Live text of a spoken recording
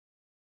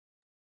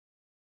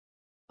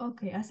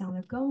Okay,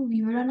 Assalamualaikum.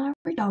 We were on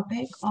our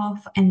topic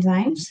of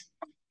enzymes,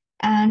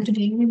 and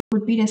today we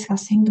would be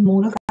discussing the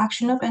mode of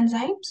action of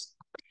enzymes,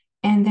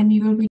 and then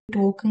we will be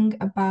talking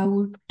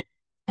about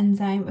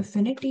enzyme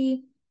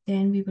affinity,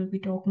 then we will be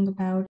talking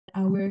about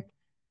our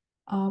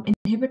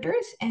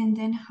inhibitors, and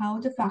then how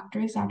the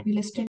factors that we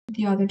listed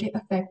the other day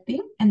affect the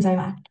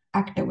enzyme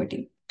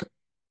activity.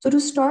 So to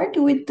start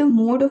with the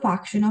mode of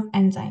action of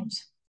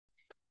enzymes.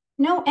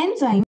 Now,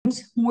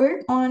 enzymes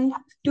work on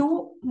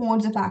two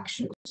modes of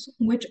actions,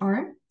 which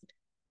are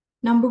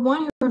number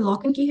one, your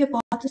lock and key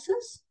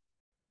hypothesis,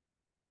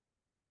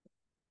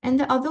 and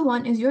the other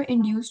one is your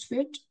induced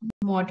fit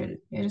model,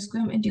 या जिसको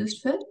हम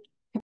induced fit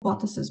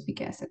hypothesis भी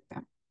कह सकते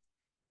हैं.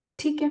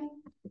 ठीक है.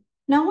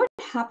 Now what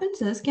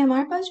happens is कि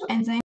हमारे पास जो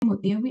enzyme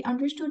होती है, we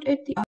understood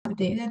it the other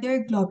day that they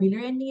are globular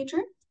in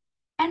nature,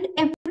 and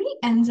every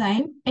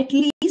enzyme at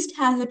least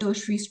has a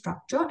tertiary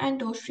structure,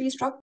 and tertiary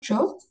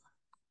structure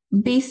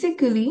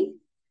basically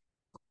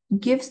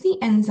gives the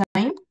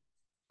enzyme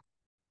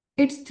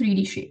its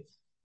 3D shape.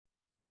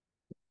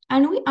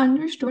 And we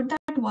understood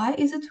that why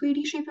is a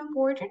 3D shape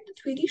important? The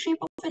 3D shape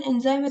of an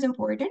enzyme is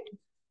important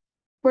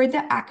for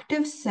the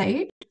active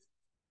site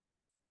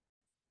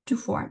to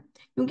form.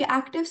 क्योंकि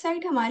active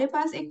site हमारे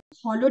पास एक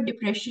hollow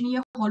depression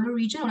या hollow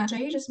region होना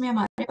चाहिए जिसमें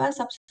हमारे पास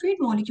substrate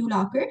molecule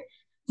आकर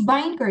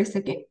bind कर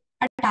सके,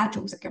 attach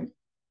हो सके.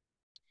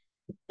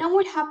 Now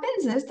what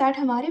happens is that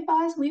हमारे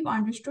पास we've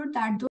understood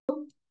that the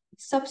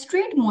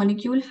substrate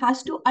molecule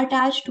has to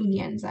attach to the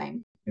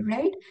enzyme,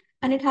 right?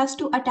 And it has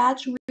to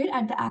attach with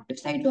at the active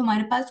site जो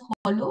हमारे पास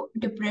hollow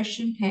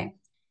depression है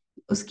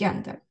उसके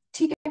अंदर.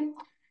 ठीक है.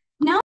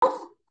 Now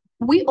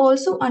we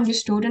also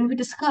understood and we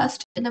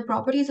discussed in the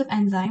properties of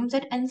enzymes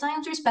that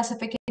enzymes are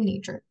specific in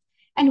nature.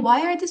 And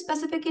why are they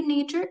specific in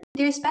nature?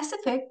 They're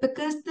specific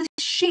because the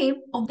shape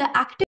of the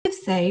active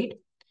site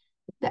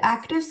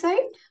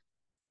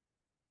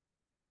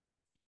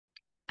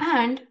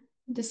and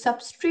the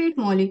substrate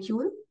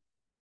molecule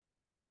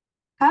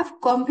have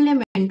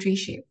complementary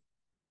shape.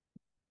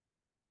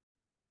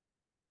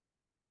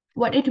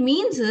 What it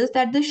means is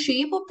that the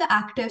shape of the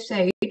active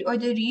site or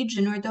the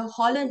region or the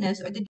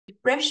hollowness or the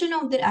depression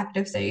of the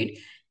active site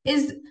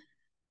is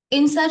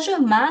in such a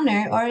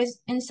manner or is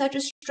in such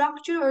a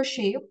structure or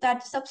shape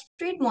that the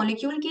substrate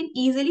molecule can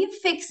easily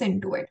fix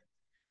into it.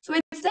 So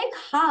it's like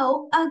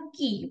how a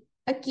key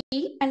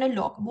and a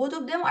lock, both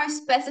of them are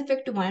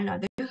specific to one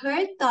another.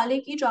 हर ताले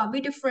की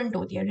चाबी different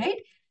होती है, right?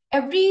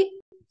 Every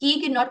key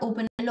cannot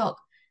open a lock.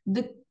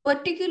 The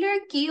particular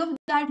key of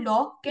that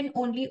lock can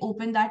only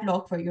open that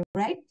lock for you,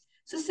 right?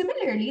 So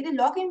similarly, the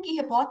lock and key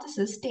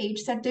hypothesis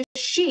states that the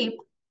shape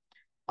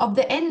of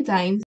the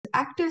enzyme's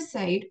active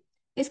site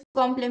is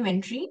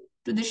complementary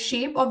to the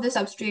shape of the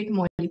substrate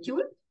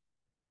molecule.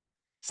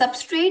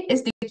 Substrate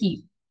is the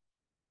key,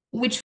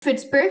 which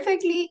fits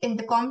perfectly in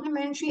the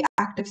complementary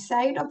active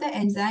site of the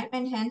enzyme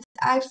and hence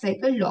acts like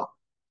a lock.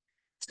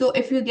 So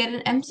if you get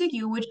an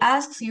MCQ which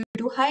asks you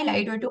to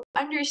highlight or to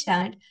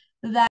understand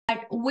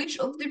that which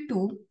of the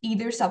two,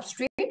 either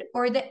substrate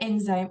or the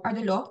enzyme, are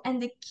the lock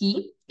and the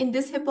key in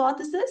this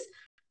hypothesis,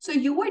 so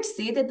you would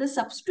say that the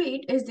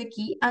substrate is the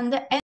key and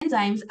the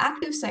enzyme's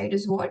active site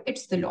is what?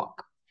 It's the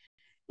lock.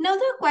 Now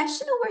the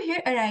question over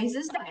here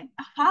arises that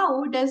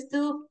how does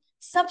the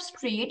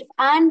substrate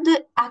and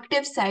the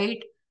active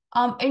site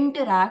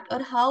interact,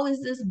 or how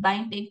is this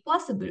binding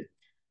possible?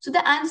 So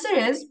the answer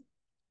is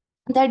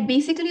that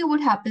basically what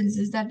happens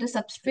is that the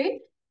substrate,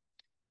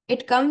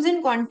 it comes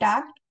in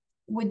contact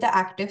with the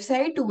active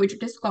site to which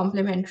it is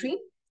complementary.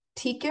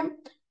 ठीक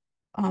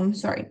है?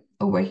 Sorry,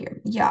 over here.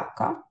 ये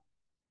आपका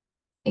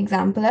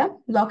example है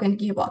lock and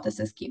key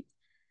hypothesis की.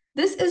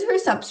 This is your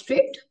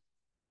substrate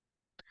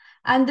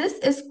and this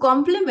is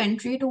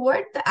complementary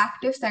toward the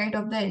active site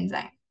of the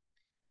enzyme.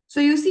 So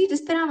you see,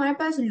 जिस तरह हमारे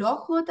पास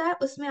lock होता है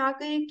उसमें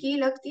आकर एक की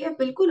लगती है,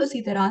 बिल्कुल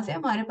उसी तरह से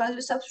हमारे पास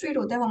जो सबस्ट्रेट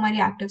होता है वो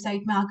हमारी एक्टिव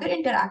साइट में आकर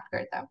इंटरैक्ट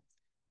करता है.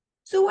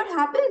 So what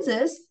happens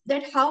is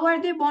that how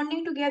are they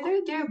bonding together?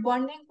 They're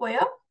bonding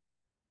via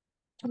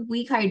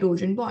weak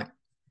hydrogen bond.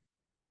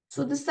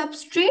 So the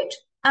substrate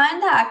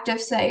and the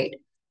active site,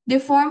 they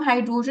form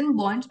hydrogen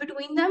bonds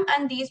between them,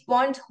 and these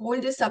bonds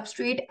hold the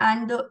substrate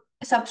and the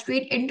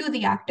substrate into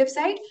the active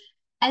site.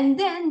 And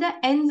then the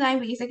enzyme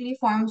basically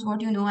forms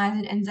what you know as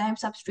an enzyme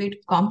substrate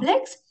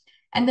complex.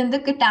 And then the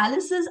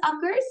catalysis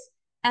occurs,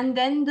 and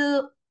then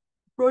the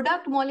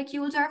product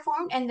molecules are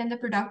formed, and then the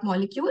product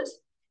molecules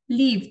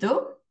leave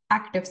the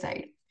active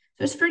site.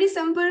 So it's pretty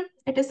simple.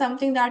 It is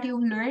something that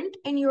you've learned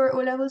in your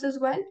O-levels as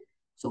well.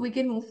 So we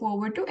can move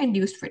forward to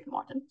induced fit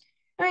model.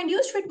 Now,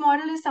 induced fit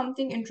model is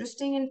something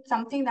interesting and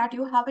something that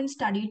you haven't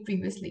studied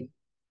previously.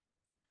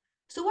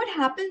 So what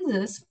happens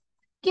is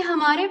कि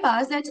हमारे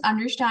पास, let's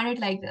understand it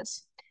like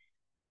this.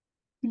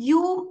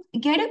 You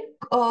get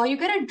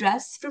a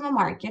dress from a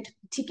market.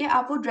 ठीक है,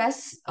 आप वो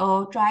dress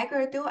try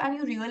करते हो and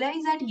you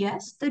realize that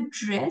yes, the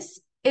dress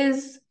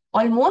is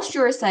almost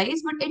your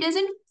size, but it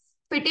isn't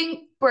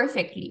fitting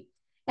perfectly.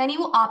 यानी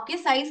वो आपके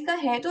size का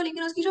है तो,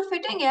 लेकिन उसकी जो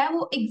fitting है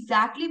वो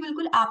exactly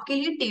बिल्कुल आपके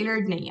लिए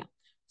tailored नहीं है.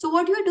 So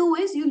what you do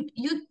is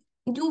you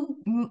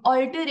you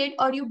alter it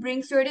or you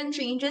bring certain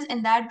changes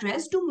in that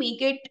dress to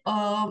make it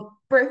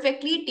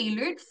perfectly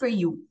tailored for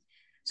you.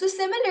 So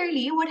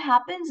similarly, what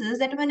happens is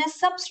that when a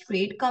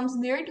substrate comes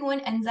near to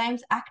an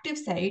enzyme's active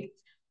site,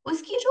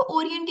 उसकी जो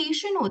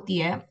orientation होती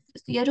है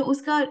या जो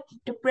उसका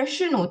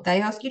depression होता है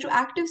या उसकी जो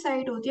एक्टिव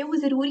साइट होती है वो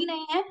जरूरी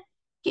नहीं है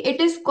कि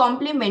it is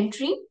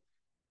complementary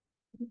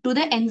to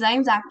the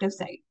enzyme's active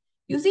site.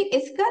 You see,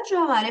 इसका जो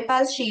हमारे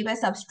पास shape है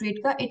substrate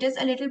का, it is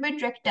a little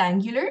bit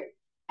rectangular,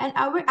 and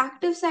our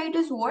active site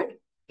is what?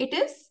 It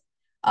is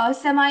a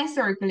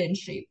semicircle in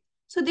shape.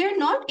 So they're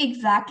not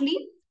exactly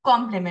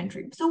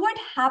complementary. So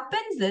what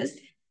happens is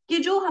कि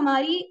जो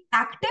हमारी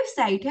active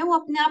site है वो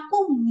अपने आप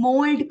को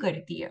mold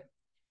करती है.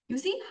 You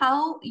see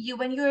how you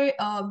when you're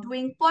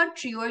doing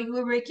pottery or you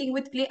are working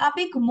with clay, आप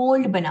एक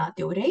mold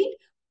बनाते हो, right?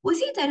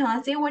 उसी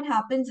तरह से what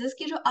happens is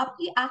कि जो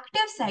आपकी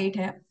active site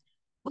है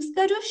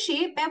उसका जो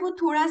शेप है वो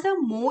थोड़ा सा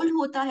मोल्ड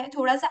होता है,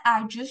 थोड़ा सा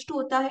एडजस्ट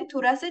होता है,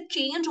 थोड़ा सा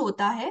चेंज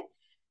होता है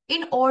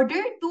in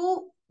order to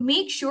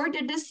make sure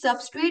that this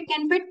substrate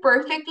can fit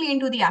perfectly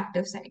into the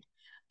active site.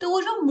 तो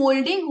वो जो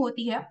मोल्डिंग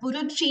होती है, वो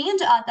जो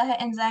चेंज आता है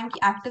एंजाइम की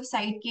एक्टिव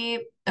साइट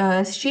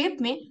के शेप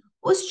में,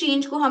 उस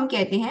चेंज को हम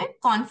कहते हैं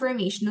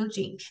कॉन्फर्मेशनल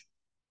चेंज.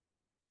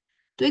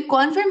 तो एक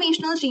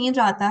कॉन्फर्मेशनल चेंज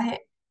आता है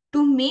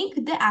to make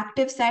the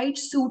active site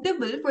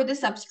suitable for the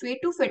substrate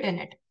to fit in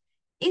it.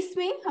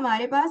 इसमें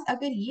हमारे पास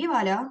अगर ये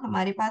वाला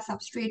हमारे पास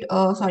सबस्ट्रेट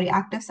सॉरी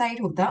एक्टिव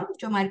साइट होता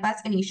जो हमारे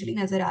पास इनिशियली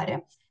नजर आ रहा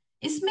है,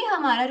 इसमें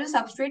हमारा जो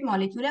सबस्ट्रेट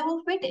मॉलिक्यूल है वो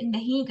फिट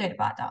नहीं कर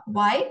पाता.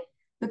 Why?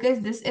 Because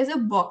this is a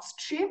box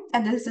shape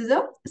and this is a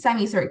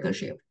semi circle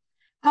shape.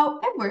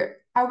 However,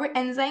 our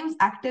enzyme's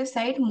active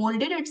site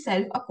molded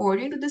itself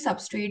according to the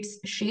substrate's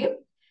shape,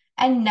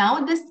 and now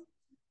this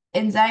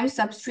enzyme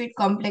substrate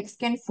complex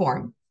can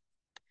form.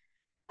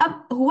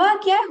 अब हुआ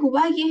क्या है?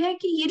 हुआ ये है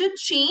कि ये जो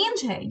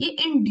चेंज है ये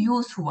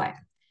इंड्यूस हुआ है.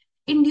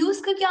 इंड्यूस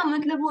का क्या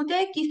मतलब होता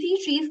है? किसी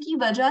चीज की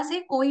वजह से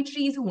कोई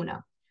चीज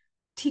होना.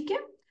 ठीक है.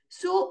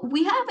 So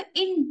we have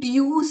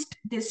induced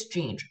this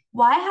change.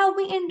 Why have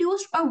we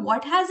induced, or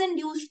what has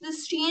induced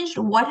this change?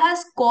 What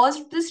has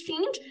caused this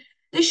change?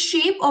 The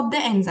shape of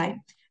the enzyme.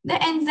 The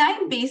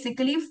enzyme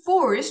basically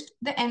forced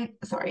the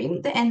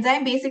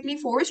enzyme basically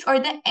forced, or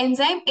the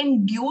enzyme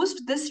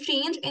induced this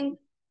change in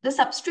the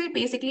substrate,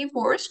 basically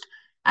forced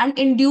and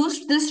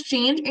induced this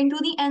change into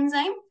the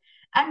enzyme.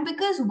 And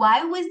because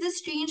why was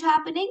this change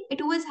happening?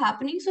 It was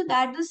happening so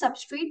that the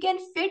substrate can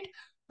fit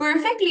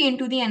perfectly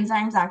into the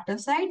enzyme's active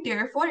site.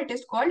 Therefore, it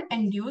is called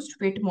induced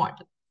fit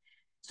model.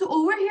 So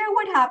over here,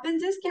 what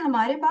happens is कि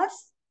हमारे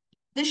पास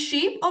the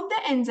shape of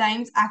the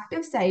enzyme's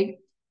active site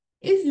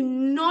is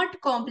not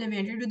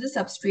complementary to the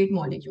substrate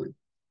molecule.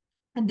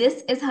 And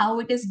this is how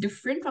it is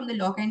different from the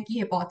lock and key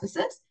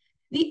hypothesis.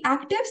 The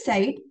active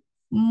site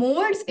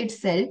molds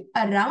itself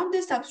around the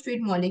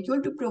substrate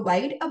molecule to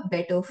provide a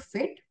better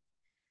fit.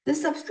 The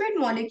substrate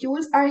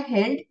molecules are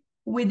held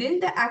within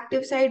the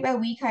active site by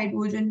weak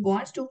hydrogen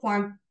bonds to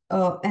form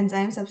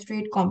enzyme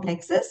substrate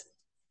complexes.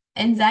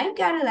 Enzyme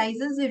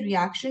catalyzes the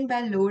reaction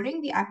by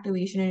lowering the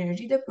activation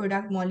energy. The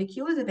product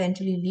molecules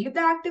eventually leave the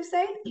active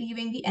site,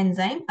 leaving the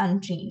enzyme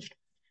unchanged.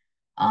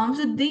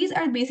 So these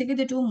are basically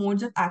the two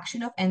modes of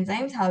action of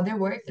enzymes, how they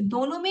work.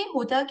 दोनों में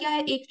होता क्या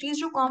है? एक चीज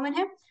जो common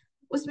है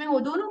उसमें वो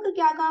दोनों का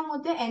क्या काम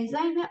होता है?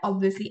 एंजाइम है,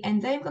 ऑब्वियसली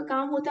एंजाइम का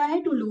काम होता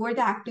है to lower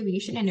the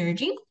activation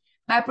energy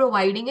by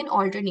providing an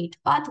alternate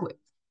pathway.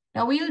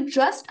 Now we'll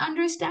just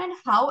understand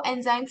how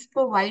enzymes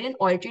provide an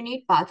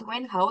alternate pathway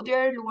and how they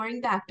are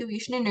lowering the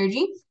activation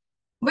energy.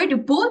 But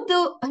both the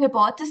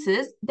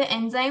hypotheses, the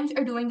enzymes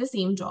are doing the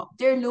same job.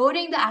 They're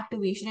lowering the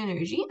activation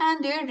energy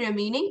and they're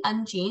remaining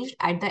unchanged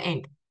at the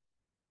end.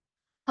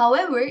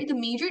 However, the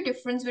major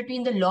difference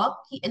between the lock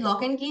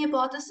and key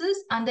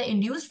hypothesis and the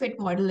induced fit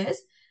model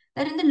is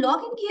that in the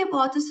lock and key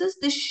hypothesis,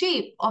 the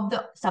shape of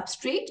the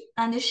substrate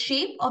and the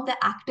shape of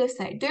the active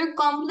site, they're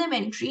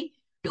complementary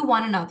to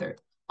one another.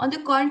 On the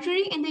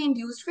contrary, in the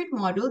induced fit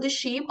model, the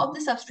shape of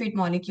the substrate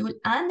molecule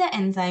and the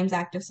enzyme's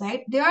active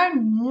site, they are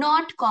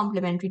not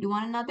complementary to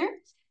one another.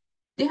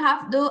 They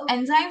have the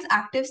enzyme's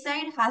active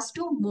site has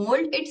to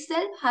mold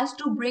itself, has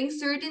to bring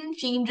certain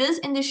changes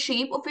in the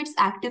shape of its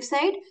active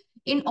site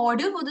in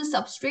order for the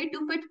substrate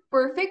to fit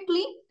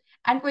perfectly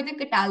and for the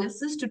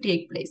catalysis to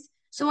take place.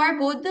 So are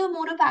both the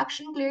mode of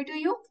action clear to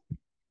you?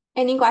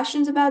 Any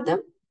questions about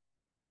them?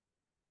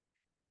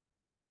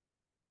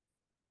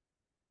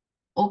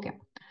 Okay.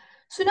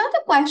 So now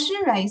the question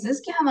arises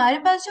कि हमारे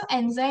पास जो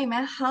enzyme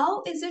है,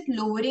 how is it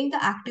lowering the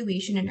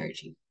activation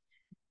energy?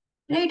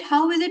 Right,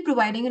 how is it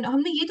providing?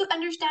 हमने ये तो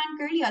understand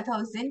कर लिया था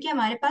उस दिन कि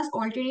हमारे पास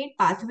ऑल्टरनेट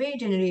पाथवे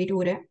जनरेट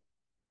हो रहा है.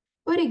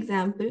 For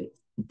example,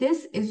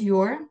 this is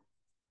your,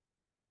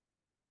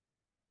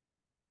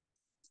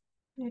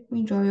 let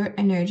me draw your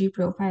energy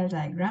profile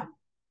diagram.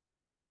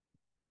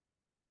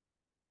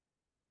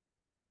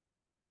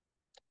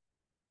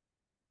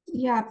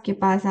 ये आपके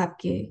पास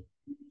आपके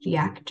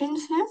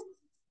रिएक्टेंट्स हैं,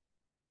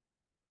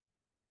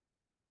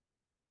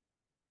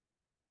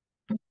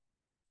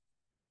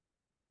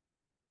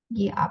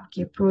 ये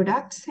आपके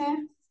प्रोडक्ट्स हैं.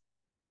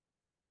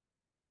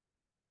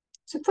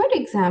 So for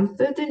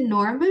example, the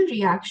normal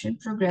reaction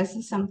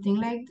progresses something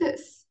like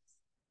this.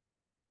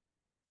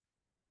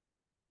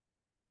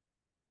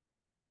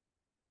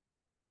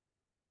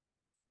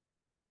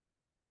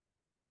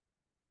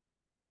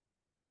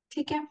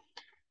 ठीक है,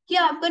 ये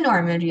आपका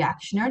नॉर्मल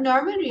रिएक्शन है, और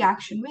नॉर्मल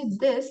रिएक्शन में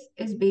this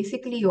is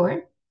basically your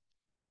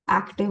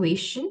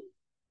activation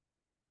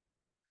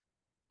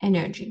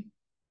energy.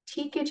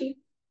 ठीक है जी.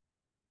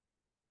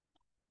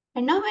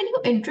 And now when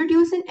you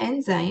introduce an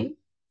enzyme,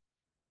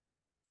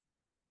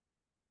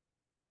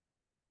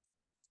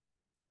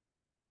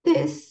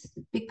 this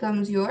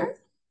becomes your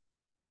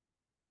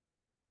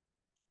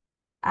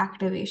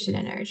activation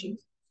energy.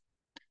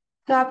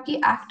 तो आपकी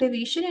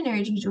एक्टिवेशन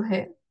एनर्जी जो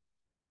है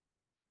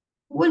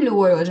वो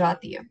लोअर हो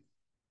जाती है,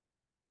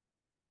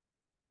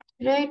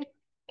 right,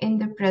 in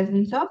the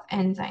presence of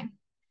enzyme.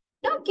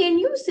 Now, can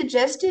you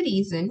suggest a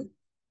reason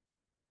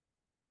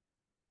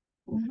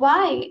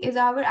why is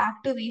our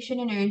activation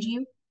energy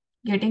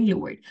getting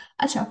lowered?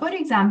 अच्छा, for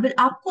example,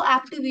 आपको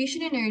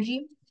activation energy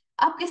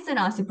आप किस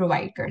तरह से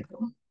provide करते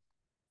हो?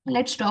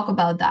 Let's talk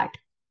about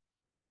that.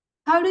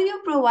 How do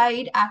you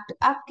provide act?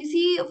 आप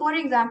किसी, for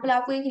example,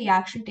 आपको एक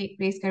reaction take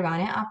place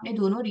करवाना है, आपने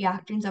दोनों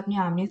reactants अपने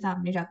आमने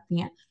सामने रखती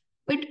हैं,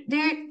 but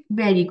they're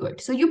very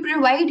good. So you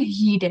provide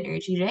heat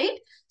energy, right?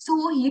 So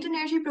वो heat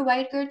energy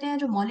provide करते हैं,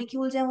 जो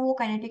molecules हैं वो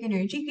kinetic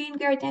energy gain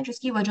करते हैं,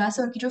 जिसकी वजह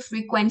से उनकी जो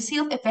frequency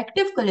of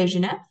effective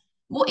collision है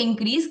वो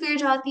increase कर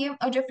जाती है,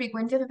 और जब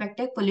frequency of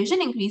effective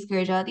collision increase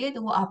कर जाती है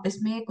तो वो आपस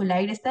में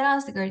collide इस तरह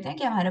से करते हैं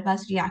कि हमारे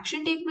पास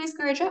reaction take place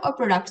कर जाए और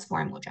products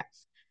form हो जाए.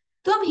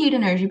 तो हम हीट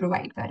एनर्जी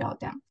प्रोवाइड कर रहे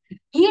होते हैं.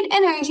 हीट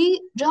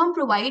एनर्जी जो हम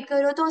प्रोवाइड कर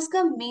रहे होते हैं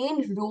उसका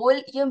मेन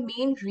रोल या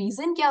मेन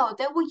रीजन क्या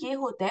होता है, वो ये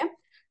होता है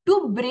to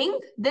bring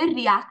the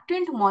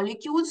reactant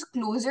molecules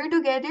closure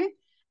together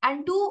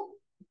and to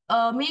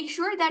make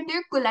sure that they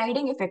are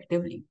colliding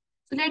effectively.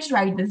 So let's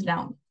write this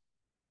down.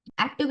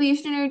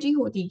 Activation energy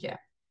होती क्या है?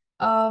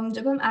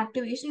 जब हम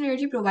एक्टिवेशन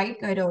एनर्जी प्रोवाइड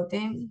कर रहे होते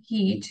हैं,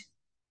 heat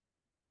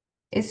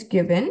is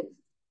given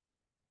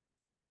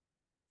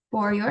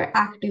for your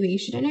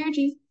activation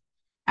energy.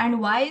 And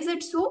why is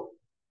it so?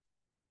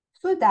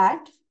 So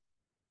that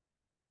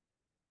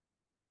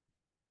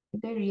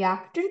the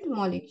reactant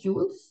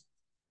molecules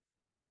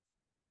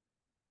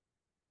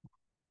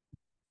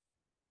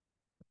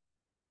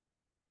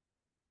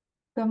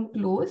come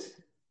close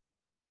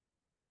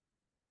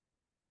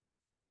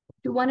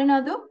to one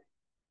another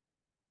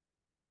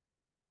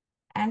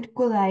and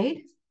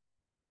collide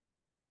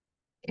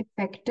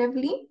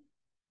effectively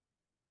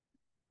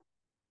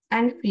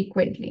and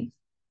frequently.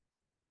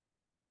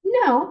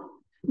 Now,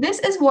 this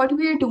is what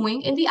we are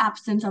doing in the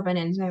absence of an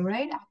enzyme,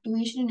 right?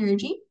 Activation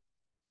energy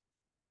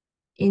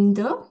in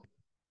the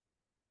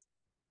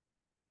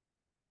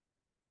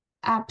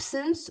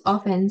absence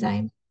of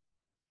enzyme.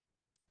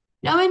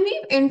 Now, when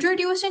we've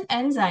introduced an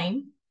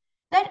enzyme,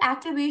 that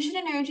activation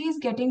energy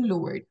is getting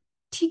lowered.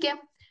 ठीक है,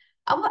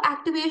 अब वो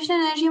activation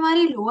energy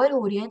हमारी lower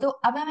हो रही है, तो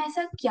अब हम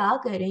ऐसा क्या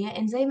करें, या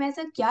एंजाइम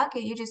ऐसा क्या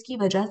करिए जिसकी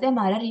वजह से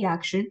हमारा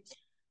रिएक्शन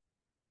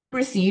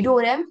प्रोसीड हो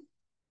रहा है,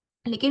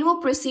 लेकिन वो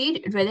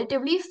प्रोसीड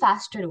रिलेटिवली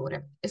फास्टर हो रहा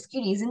है.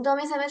 इसकी रीजन तो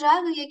हमें समझ आ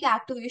गई है कि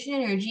एक्टिवेशन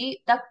एनर्जी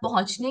तक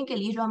पहुंचने के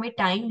लिए जो हमें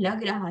टाइम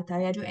लग रहा था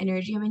या जो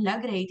एनर्जी हमें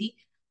लग रही थी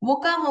वो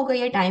कम हो गई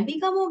है, टाइम भी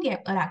कम हो गया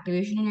और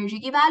एक्टिवेशन एनर्जी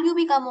की वैल्यू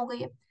भी कम हो गई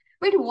है.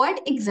 But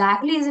what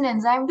exactly is an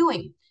enzyme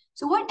doing?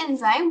 So what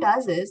enzyme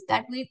does is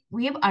that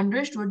we have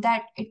understood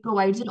that it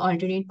provides an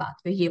alternate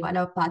pathway. ये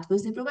वाला pathway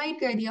उसने provide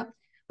कर दिया.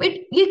 But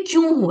ये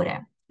क्यों हो रहा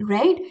है?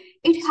 Right?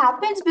 It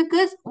happens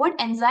because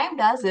what enzyme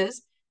does is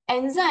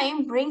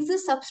enzyme brings the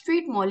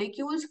substrate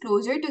molecules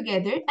closer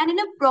together and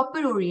in a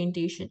proper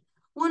orientation.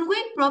 वो उनको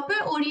एक proper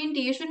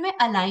orientation में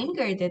align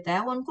कर देता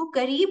है, वो उनको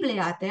करीब ले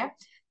आता है,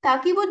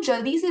 ताकि वो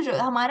जल्दी से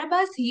हमारे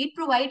पास हीट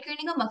प्रोवाइड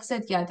करने का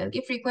मकसद क्या था कि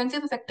फ्रीक्वेंसी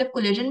ऑफ इफेक्टिव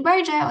कोलिजन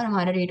बढ़ जाए और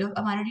हमारा रेट ऑफ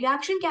हमारा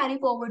रिएक्शन कैरी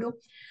फॉरवर्ड हो.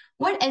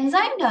 What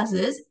enzyme does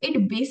is it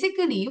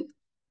basically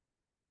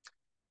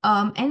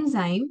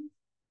enzyme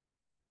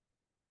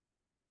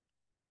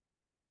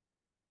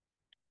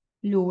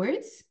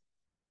lowers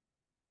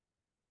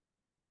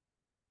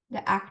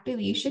the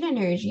activation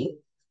energy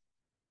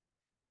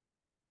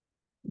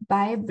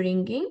by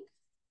bringing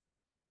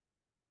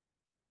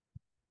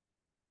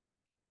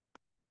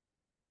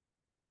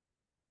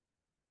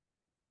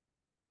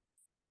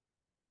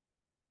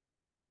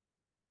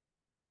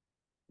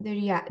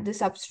the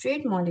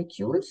substrate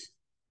molecules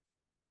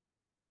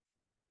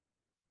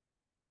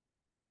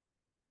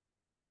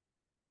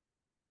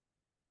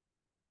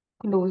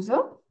closer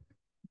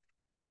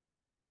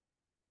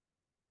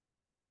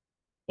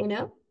in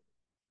a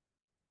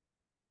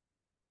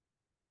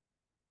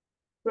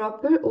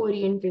proper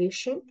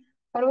orientation.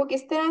 और वो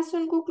किस तरह से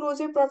उनको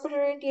क्लोजर प्रॉपर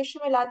ओरिएंटेशन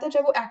में लाता है?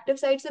 जब वो एक्टिव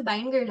साइड से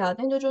बाइंड कर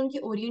जाते हैं तो जो उनकी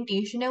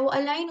ओरिएंटेशन है वो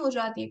अलाइन हो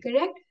जाती है,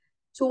 correct?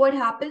 So what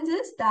happens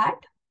is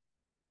that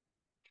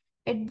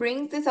it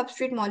brings the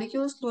substrate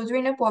molecules closer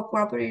in a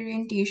proper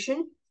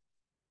orientation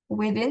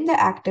within the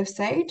active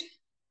site,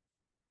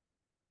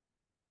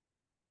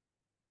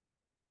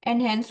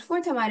 and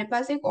henceforth हमारे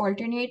पास एक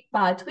alternate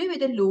pathway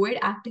with a lowered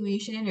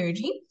activation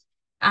energy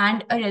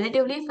and a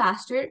relatively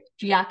faster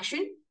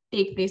reaction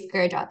take place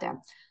कर जाता है.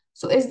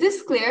 So is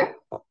this clear?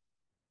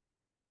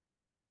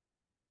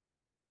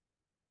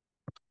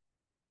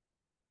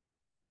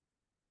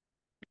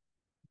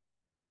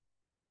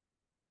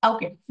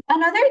 Okay.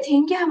 Another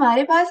thing कि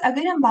हमारे पास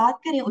अगर हम बात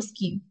करें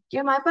उसकी कि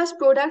हमारे पास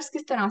प्रोडक्ट्स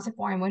किस तरह से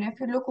फॉर्म हो रहे हैं,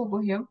 फिर look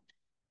over here.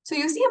 So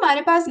you see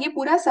हमारे पास ये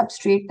पूरा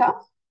substrate था,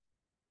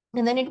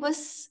 and then it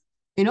was,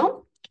 you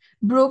know,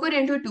 broken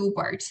into two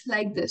parts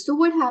like this. So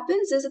what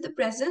happens is that the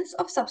presence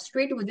of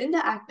substrate within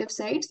the active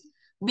sites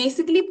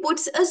basically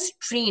puts a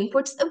strain,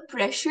 puts a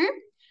pressure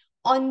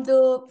on the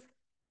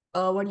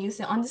what do you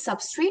say, on the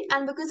substrate,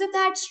 and because of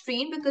that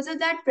strain, because of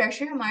that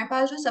pressure, हमारे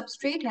पास जो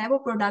substrate है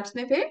वो products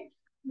में फिर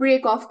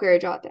break off कर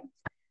जाता है.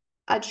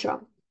 अच्छा,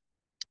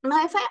 now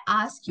if I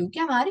ask you कि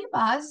हमारे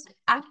पास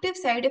active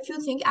site, if you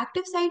think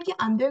active site के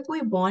अंदर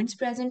कोई bonds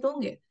present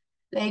होंगे,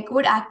 like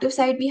would active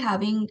site be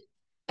having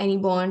any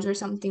bonds or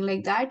something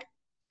like that?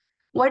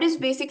 What is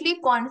basically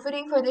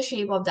conferring for the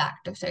shape of the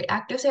active site?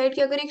 Active site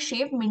की अगर एक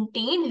shape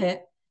maintain है,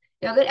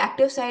 या अगर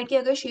active site की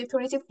अगर shape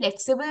थोड़ी सी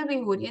flexible भी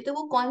हो रही है, तो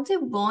वो कौन से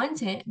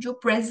bonds हैं जो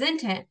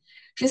present हैं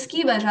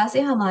जिसकी वजह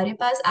से हमारे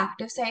पास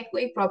active site को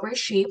एक proper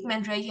shape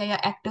मिल रही है, या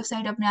active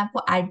site अपने आप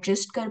को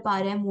adjust कर पा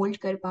रहे हैं, mold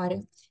कर पा रहे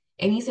हैं?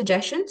 Any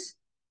suggestions?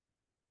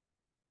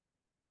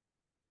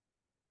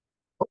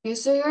 Okay,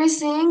 so you're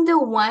saying the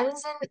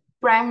ones in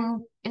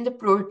prime in the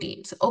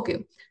proteins. Okay.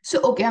 So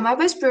okay, हमारे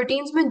पास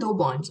proteins में दो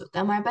bonds होता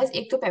है. हमारे पास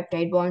एक तो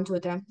peptide bonds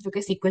होता है जो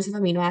कि sequence of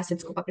amino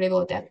acids को पकड़े हुए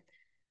होता है.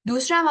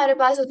 दूसरा हमारे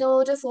पास होते हैं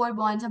वो जो four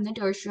bonds हमने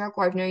tertiary और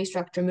quaternary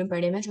structure में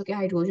पढ़े हैं जो कि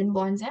hydrogen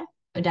bonds हैं,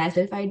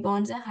 disulfide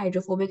bonds हैं,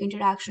 hydrophobic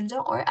interactions हैं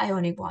और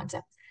ionic bonds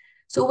हैं.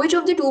 So which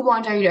of the two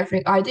bonds are you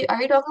referring? Are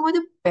you talking about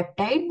the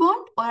peptide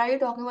bond or are you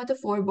talking about the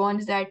four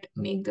bonds that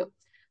make the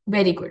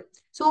very good?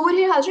 So over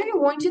here, Hazra, you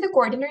won't see the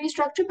quaternary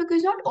structure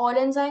because not all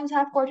enzymes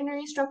have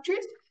quaternary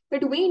structures,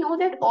 but we know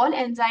that all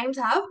enzymes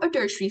have a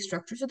tertiary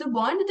structure. So the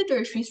bond with the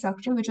tertiary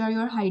structure, which are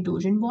your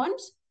hydrogen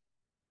bonds,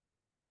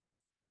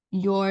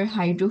 your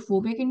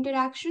hydrophobic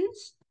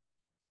interactions,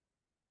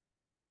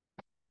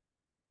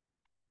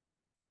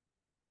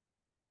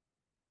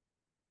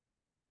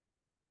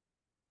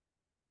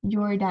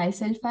 your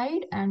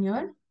disulfide, and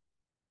your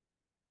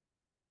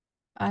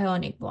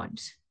ionic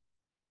bonds.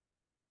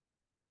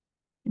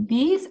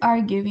 These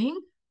are giving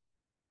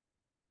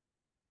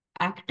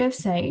active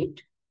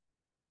site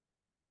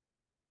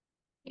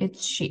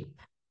its shape.